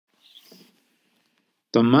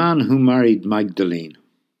The Man Who Married Magdalene,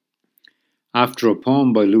 after a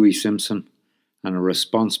poem by Louis Simpson and a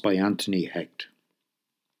response by Anthony Hecht.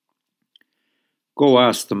 Go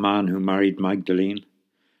ask the man who married Magdalene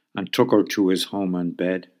and took her to his home and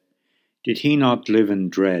bed. Did he not live in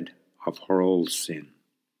dread of her old sin?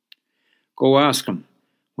 Go ask him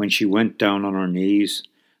when she went down on her knees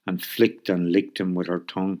and flicked and licked him with her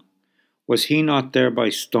tongue. Was he not thereby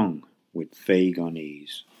stung with vague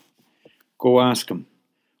unease? Go ask him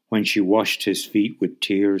when she washed his feet with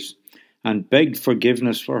tears and begged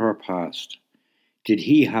forgiveness for her past. Did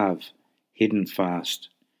he have, hidden fast,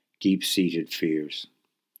 deep-seated fears?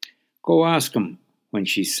 Go ask him when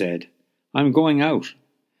she said, I'm going out,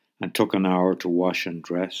 and took an hour to wash and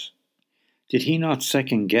dress. Did he not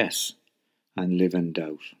second guess and live in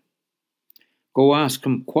doubt? Go ask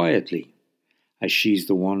him quietly, as she's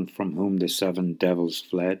the one from whom the 7 devils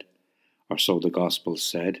fled, or so the gospel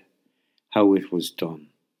said, how it was done.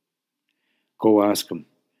 Go ask him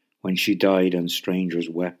when she died and strangers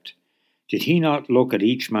wept. Did he not look at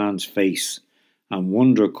each man's face and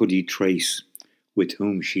wonder could he trace with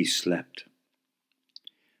whom she slept?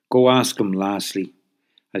 Go ask him lastly,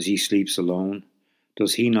 as he sleeps alone,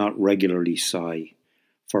 does he not regularly sigh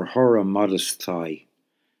for her a modest thigh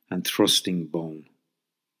and thrusting bone?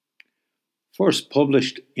 First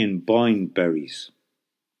published in Boyne Berries.